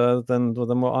Djokovic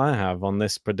than what I have on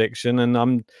this prediction, and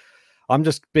I'm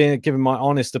just giving my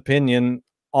honest opinion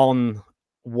on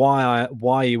why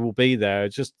he will be there.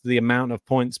 It's just the amount of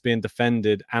points being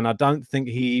defended, and I don't think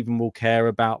he even will care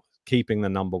about keeping the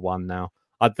number one now.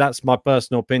 That's my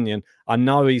personal opinion. I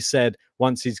know he said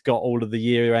once he's got all of the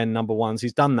year-end number ones,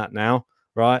 he's done that now,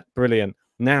 right? Brilliant.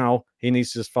 Now he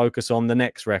needs to just focus on the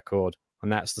next record,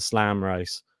 and that's the Slam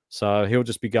race. So he'll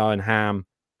just be going ham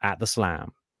at the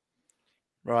Slam.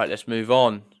 Right, let's move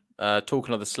on.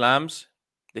 Talking of the Slams,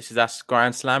 this is our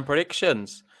Grand Slam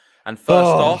predictions. And first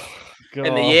off,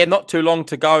 in the year, not too long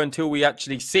to go until we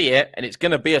actually see it, and it's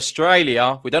going to be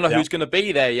Australia. We don't know who's going to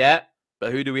be there yet,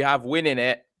 but who do we have winning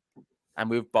it? And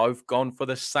we've both gone for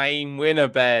the same winner,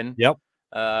 Ben. Yep.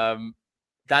 Daniil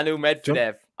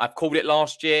Medvedev. I've called it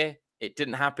last year. It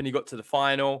didn't happen. He got to the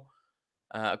final.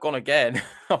 I've gone again.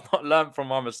 I've not learned from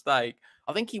my mistake.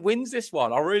 I think he wins this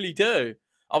one. I really do.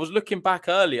 I was looking back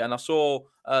earlier and I saw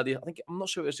I'm not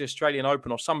sure it was the Australian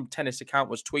Open or some tennis account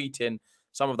was tweeting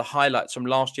some of the highlights from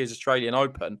last year's Australian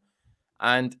Open.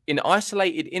 And in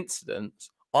isolated incidents,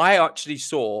 I actually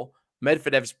saw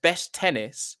Medvedev's best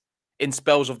tennis in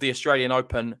spells of the Australian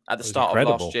Open at the start of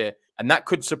last year. And that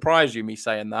could surprise you, me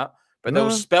saying that. But there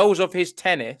were spells of his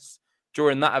tennis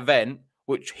during that event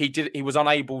which he was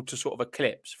unable to sort of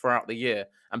eclipse throughout the year.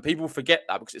 And people forget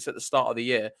that because it's at the start of the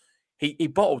year. He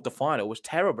bottled the final, was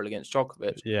terrible against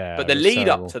Djokovic. Yeah. But the lead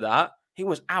up to that, he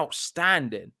was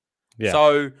outstanding. Yeah.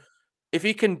 So if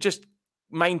he can just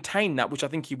maintain that, which I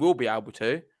think he will be able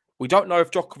to, we don't know if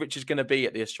Djokovic is going to be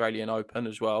at the Australian Open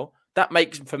as well. That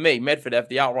makes, for me, Medvedev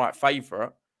the outright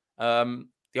favourite. The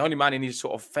only man he needs to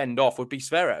sort of fend off would be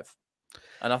Zverev.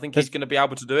 And I think he's going to be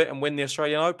able to do it and win the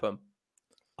Australian Open.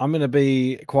 I'm going to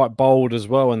be quite bold as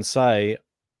well and say,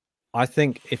 I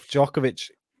think if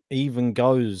Djokovic even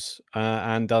goes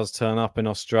and does turn up in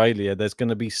Australia, there's going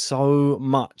to be so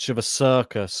much of a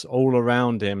circus all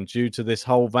around him due to this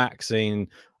whole vaccine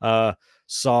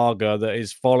saga that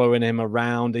is following him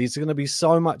around. He's going to be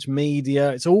so much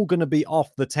media. It's all going to be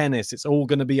off the tennis. It's all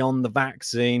going to be on the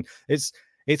vaccine. It's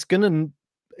going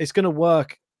to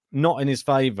work not in his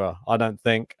favor, I don't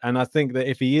think. And I think that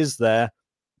if he is there,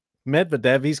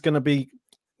 Medvedev, he's going to be,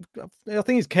 I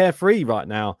think he's carefree right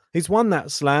now. He's won that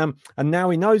slam, and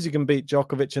now he knows he can beat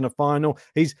Djokovic in a final.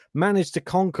 He's managed to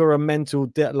conquer a mental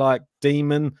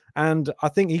demon, and I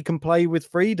think he can play with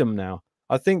freedom now.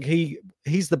 I think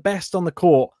he's the best on the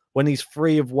court when he's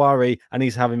free of worry and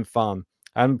he's having fun.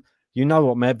 And you know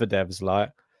what Medvedev's like.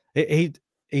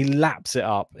 He laps it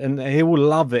up, and he will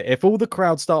love it. If all the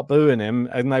crowd start booing him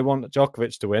and they want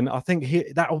Djokovic to win, I think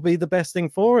that will be the best thing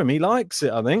for him. He likes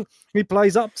it, I think. He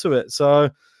plays up to it. So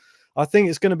I think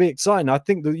it's going to be exciting. I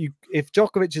think that if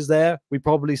Djokovic is there, we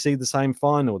probably see the same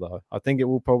final, though. I think it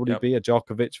will probably be a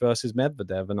Djokovic versus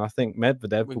Medvedev, and I think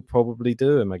Medvedev will probably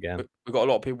do him again. We've got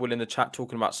a lot of people in the chat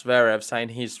talking about Zverev, saying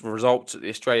his results at the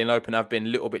Australian Open have been a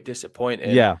little bit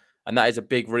disappointing. Yeah. And that is a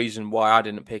big reason why I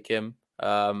didn't pick him.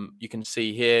 You can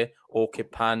see here,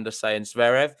 Orchid Panda saying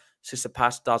Zverev,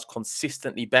 Tsitsipas does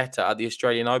consistently better at the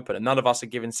Australian Open, and none of us are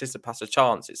giving Tsitsipas a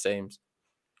chance, it seems.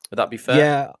 Would that be fair?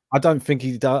 Yeah, I don't think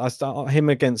he does. Him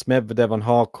against Medvedev on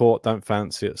hard court, don't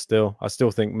fancy it still. I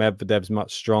still think Medvedev's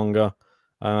much stronger.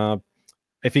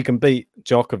 If he can beat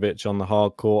Djokovic on the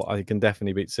hard court, he can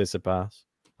definitely beat Tsitsipas.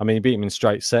 I mean, he beat him in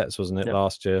straight sets, wasn't it,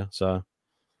 last year? So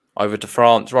over to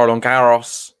France, Roland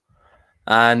Garros.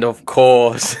 And of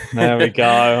course, there we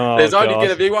go. Oh, there's only going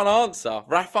to be one answer.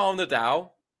 Rafael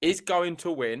Nadal is going to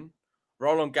win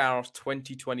Roland Garros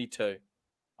 2022.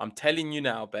 I'm telling you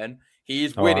now, Ben, he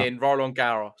is winning Roland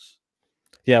Garros.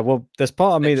 Yeah, well, there's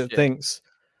part of me that thinks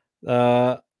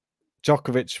Djokovic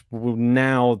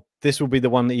this will be the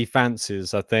one that he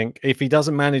fancies, I think. If he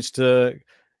doesn't manage to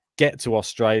get to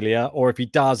Australia, or if he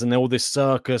does and all this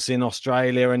circus in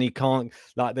Australia and he can't,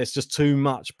 like, there's just too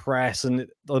much press and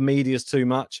the media's too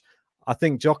much, I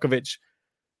think Djokovic,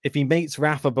 if he meets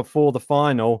Rafa before the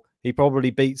final, he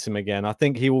probably beats him again. I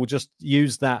think he will just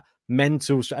use that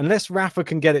mental, unless Rafa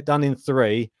can get it done in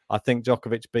 3, I think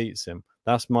Djokovic beats him.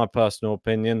 That's my personal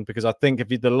opinion, because I think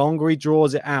the longer he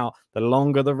draws it out, the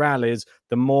longer the rallies,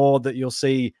 the more that you'll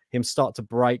see him start to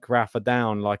break Rafa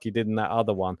down like he did in that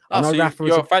other one. I know so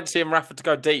you're fancying Rafa to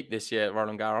go deep this year at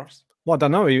Roland Garros? Well, I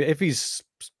don't know. If he's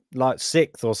like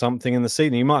 6th or something in the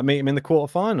season, you might meet him in the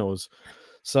quarterfinals.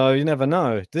 So you never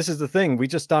know. This is the thing. We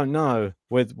just don't know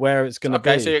with where it's going to be.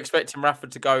 Okay, so you're expecting Rafa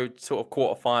to go sort of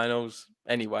quarterfinals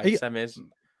anyway, semis?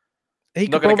 He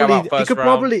could probably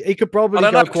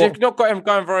go because you've not got him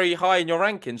going very high in your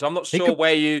rankings. I'm not sure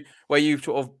where you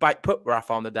sort of put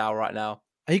Rafa on Nadal right now.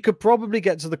 he could probably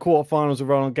get to the quarterfinals of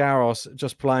Roland Garros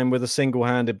just playing with a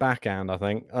single-handed backhand. I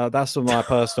think that's my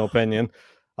personal opinion.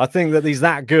 I think that he's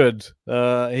that good.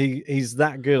 He's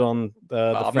that good on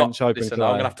the French Open Listen, clay.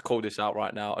 I'm gonna have to call this out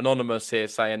right now. Anonymous here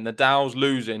saying Nadal's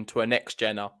losing to a next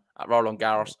genner at Roland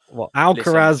Garros. What,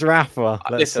 Alcaraz, Rafa?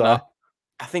 Listen,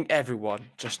 I think everyone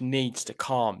just needs to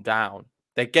calm down.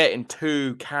 They're getting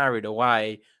too carried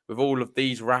away with all of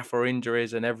these Rafa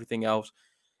injuries and everything else.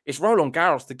 It's Roland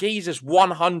Garros. The geezer's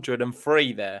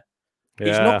 103 there. Yeah.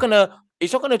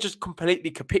 He's not gonna just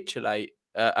completely capitulate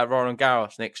at Roland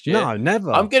Garros next year. No,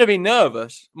 never. I'm gonna be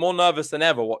nervous, more nervous than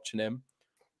ever watching him.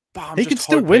 But he could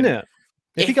still win it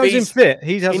if he goes in fit.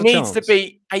 He needs to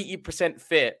be 80%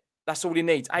 fit. That's all he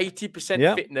needs.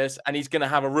 80% fitness, and he's going to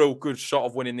have a real good shot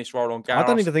of winning this Roland Garros. I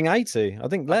don't even think 80. I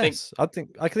think less. I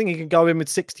think he can go in with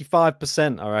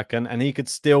 65%. I reckon, and he could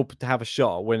still have a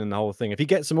shot at winning the whole thing if he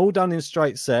gets them all done in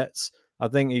straight sets. I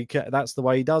think that's the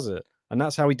way he does it, and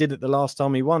that's how he did it the last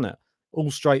time he won it.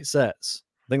 All straight sets.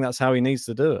 I think that's how he needs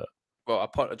to do it. Well,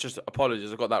 just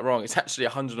apologies, I got that wrong. It's actually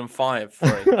 105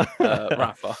 for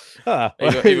Rafa.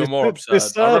 Even more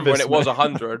absurd. I remember when it was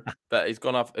 100, but he's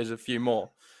gone up. There's a few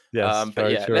more. Yes,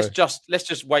 but yeah, true. let's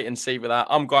just wait and see with that.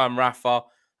 I'm going Rafa.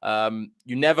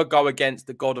 You never go against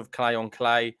the god of clay on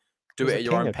clay. Do it at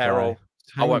your own peril.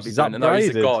 I won't be doing it. No,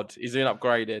 he's a god. He's been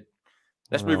upgraded.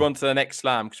 Let's move on to the next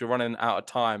slam because we're running out of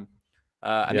time.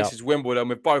 And this is Wimbledon.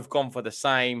 We've both gone for the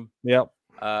same. Yep.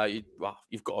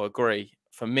 You've got to agree.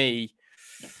 For me,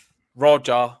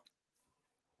 Roger,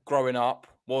 growing up,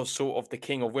 was sort of the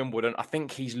king of Wimbledon. I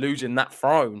think he's losing that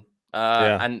throne.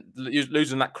 And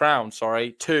losing that crown,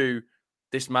 to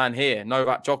this man here,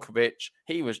 Novak Djokovic.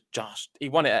 He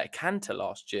won it at a canter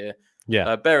last year.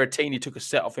 Yeah. Berrettini took a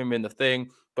set off him in the thing,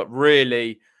 but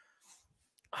really,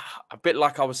 a bit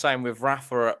like I was saying with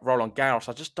Rafa at Roland Garros,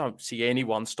 I just don't see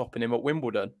anyone stopping him at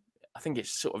Wimbledon. I think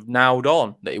it's sort of nailed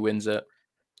on that he wins it.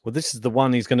 Well, this is the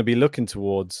one he's going to be looking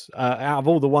towards. Out of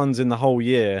all the ones in the whole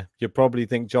year, you probably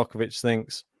think Djokovic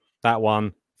thinks that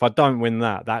one. If I don't win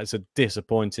that, that is a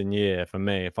disappointing year for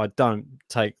me. If I don't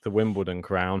take the Wimbledon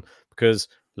crown, because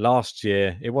last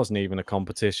year it wasn't even a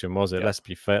competition, was it? Yeah. Let's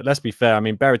be fair. I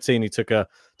mean, Berrettini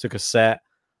took a set,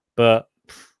 but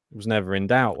it was never in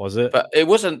doubt, was it? But it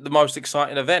wasn't the most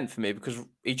exciting event for me because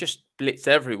he just blitzed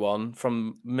everyone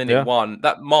from minute one.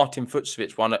 That Martin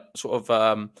Fucsovics one, sort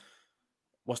of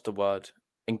what's the word?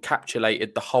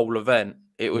 Encapsulated the whole event.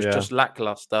 It was just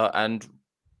lackluster and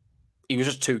he was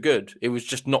just too good. It was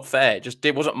just not fair.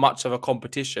 It wasn't much of a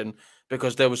competition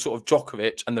because there was sort of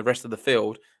Djokovic and the rest of the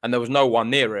field, and there was no one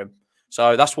near him.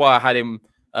 So that's why I had him.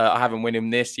 I haven't win him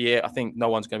this year. I think no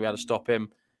one's going to be able to stop him,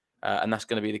 and that's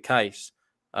going to be the case.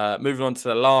 Moving on to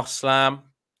the last slam,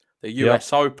 the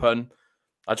US Open.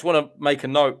 I just want to make a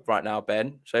note right now,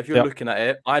 Ben. So if you're looking at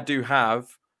it, I do have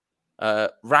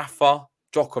Rafa,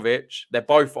 Djokovic. They're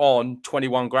both on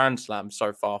 21 Grand Slams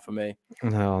so far for me.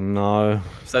 Oh no!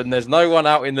 So there's no one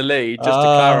out in the lead. Just to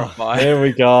clarify, here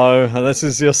we go.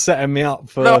 You're setting me up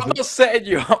for. No, I'm not setting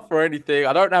you up for anything.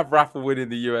 I don't have Rafa winning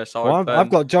the US Open. I've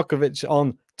got Djokovic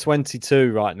on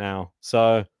 22 right now.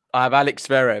 So I have Alex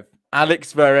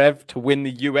Zverev to win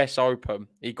the US Open.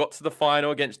 He got to the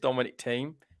final against Dominic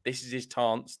Thiem. This is his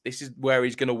chance. This is where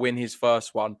he's going to win his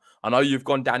first one. I know you've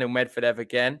gone Daniel Medvedev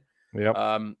again. Yep.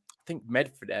 I think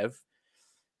Medvedev,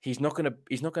 he's not gonna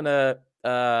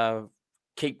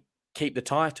keep the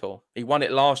title. He won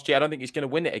it last year. I don't think he's gonna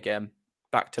win it again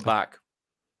back to back.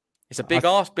 It's a big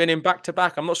ask being in back to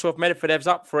back. I'm not sure if Medvedev's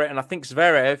up for it, and I think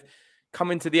Zverev,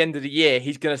 coming to the end of the year,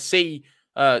 he's gonna see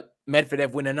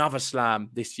Medvedev win another slam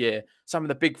this year. Some of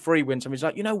the big three wins. And he's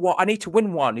like, you know what? I need to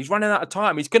win one. He's running out of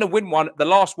time. He's gonna win one, the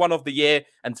last one of the year,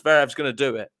 and Zverev's gonna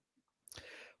do it.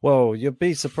 Well, you'll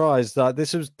be surprised that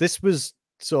this was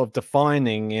sort of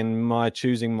defining in my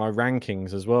choosing my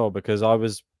rankings as well, because I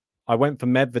went for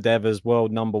Medvedev as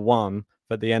world number one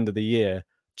at the end of the year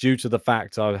due to the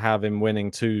fact I have him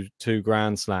winning two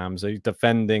Grand Slams. He's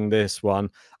defending this one.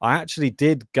 I actually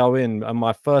did go in, and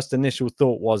my first initial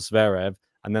thought was Zverev,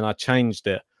 and then I changed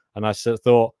it, and I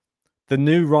thought the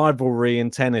new rivalry in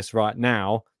tennis right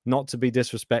now. Not to be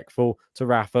disrespectful to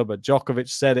Rafa, but Djokovic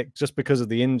said it just because of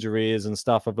the injuries and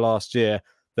stuff of last year,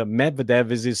 that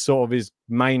Medvedev is his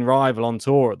main rival on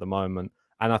tour at the moment.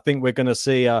 And I think we're going to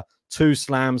see 2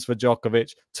 slams for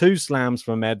Djokovic, 2 slams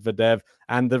for Medvedev,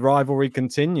 and the rivalry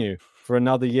continue for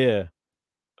another year.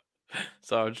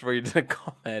 So I'm just reading a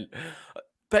comment.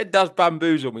 Ben does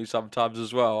bamboozle me sometimes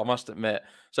as well, I must admit.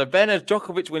 So Ben has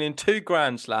Djokovic winning 2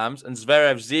 Grand Slams and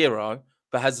Zverev 0,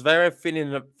 but has Zverev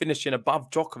finishing above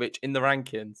Djokovic in the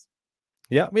rankings.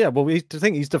 Yeah. Well, I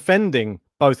think he's defending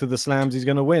both of the slams he's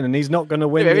going to win, and he's not going to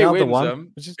win If the he other wins one.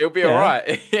 them, he'll be all right.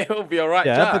 He'll be all right,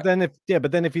 Yeah, Jack.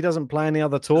 but then if he doesn't play any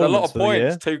other There's a tournaments lot of for the year,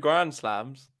 points, 2 Grand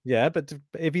Slams. yeah, but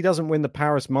if he doesn't win the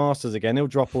Paris Masters again, he'll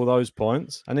drop all those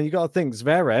points. And then you got to think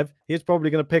Zverev, he's probably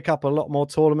going to pick up a lot more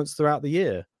tournaments throughout the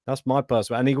year. That's my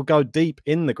personal, and he will go deep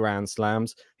in the Grand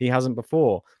Slams. He hasn't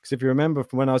before, because if you remember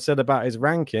from when I said about his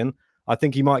ranking, I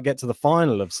think he might get to the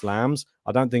final of slams.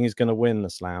 I don't think he's going to win the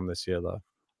slam this year, though.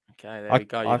 Okay, there we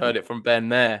go. You heard it from Ben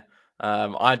there.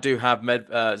 I do have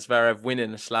Zverev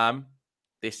winning the slam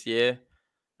this year.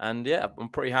 And yeah, I'm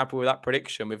pretty happy with that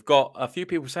prediction. We've got a few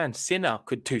people saying Sinner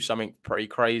could do something pretty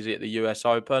crazy at the US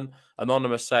Open.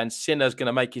 Anonymous saying Sinner's going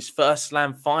to make his first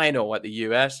slam final at the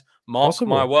US. Mark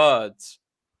my words.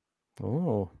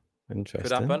 Oh, interesting.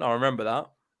 Could happen. I remember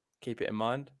that. Keep it in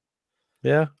mind.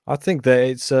 Yeah, I think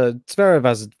that Zverev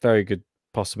has a very good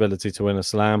possibility to win a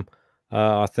slam.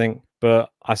 I think,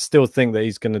 but I still think that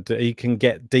he can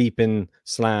get deep in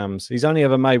slams. He's only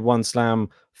ever made one slam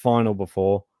final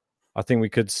before. I think we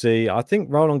could see. I think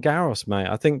Roland Garros, mate.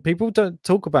 I think people don't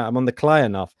talk about him on the clay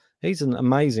enough. He's an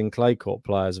amazing clay court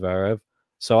player, Zverev.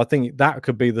 So I think that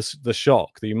could be the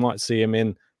shock that you might see him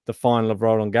in the final of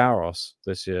Roland Garros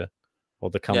this year or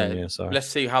the coming year. So let's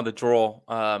see how the draw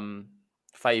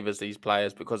favors these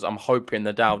players, because I'm hoping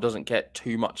Nadal doesn't get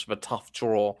too much of a tough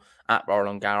draw at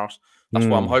Roland Garros. That's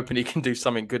why I'm hoping he can do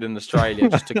something good in Australia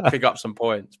just to pick up some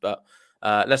points. But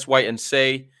let's wait and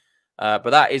see.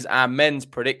 But that is our men's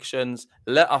predictions.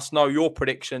 Let us know your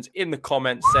predictions in the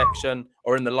comments section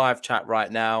or in the live chat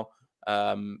right now.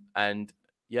 And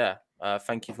yeah,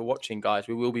 thank you for watching, guys.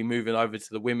 We will be moving over to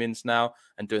the women's now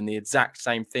and doing the exact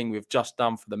same thing we've just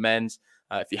done for the men's.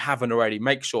 If you haven't already,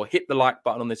 make sure hit the like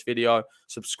button on this video,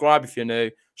 subscribe if you're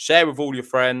new, share with all your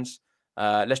friends.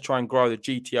 Let's try and grow the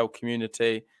GTL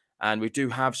community. And we do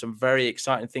have some very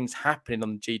exciting things happening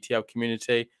on the GTL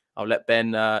community. I'll let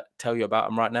Ben tell you about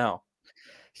them right now.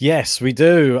 Yes, we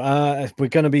do. We're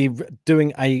going to be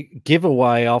doing a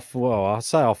giveaway I'll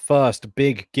say our first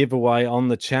big giveaway on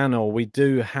the channel. We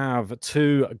do have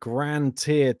 2 grand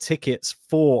tier tickets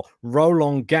for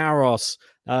Roland Garros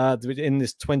in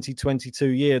this 2022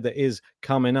 year that is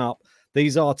coming up.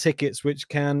 These are tickets which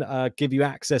can give you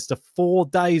access to 4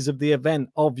 days of the event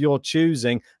of your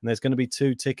choosing. And there's going to be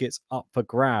 2 tickets up for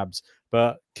grabs.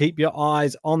 But keep your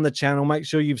eyes on the channel. Make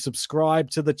sure you've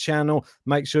subscribed to the channel.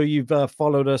 Make sure you've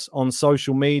followed us on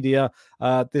social media.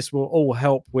 This will all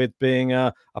help with being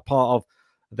a part of.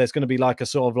 There's going to be like a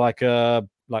sort of like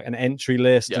an entry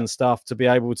list and stuff to be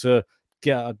able to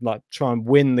get try and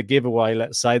win the giveaway.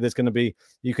 Let's say there's going to be,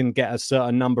 you can get a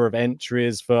certain number of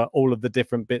entries for all of the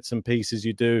different bits and pieces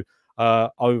you do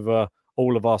over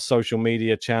all of our social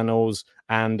media channels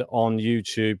and on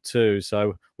YouTube too.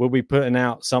 So we'll be putting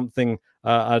out something,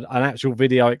 an actual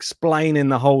video explaining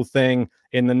the whole thing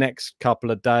in the next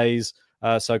couple of days.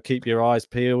 So keep your eyes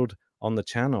peeled on the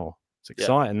channel. It's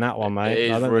exciting, that one, mate.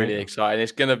 It is really exciting.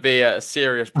 It's going to be a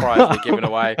serious prize we're giving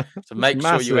away. So make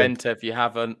sure you enter if you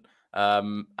haven't.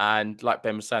 And like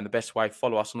Ben was saying, the best way,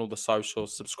 follow us on all the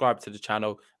socials, subscribe to the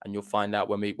channel, and you'll find out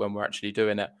when we're actually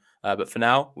doing it. But for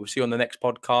now, we'll see you on the next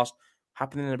podcast,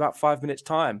 happening in about 5 minutes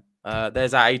time.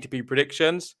 There's our ATP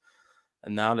predictions,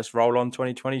 and now let's roll on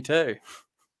 2022.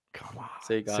 Come on.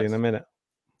 See you guys. See you in a minute.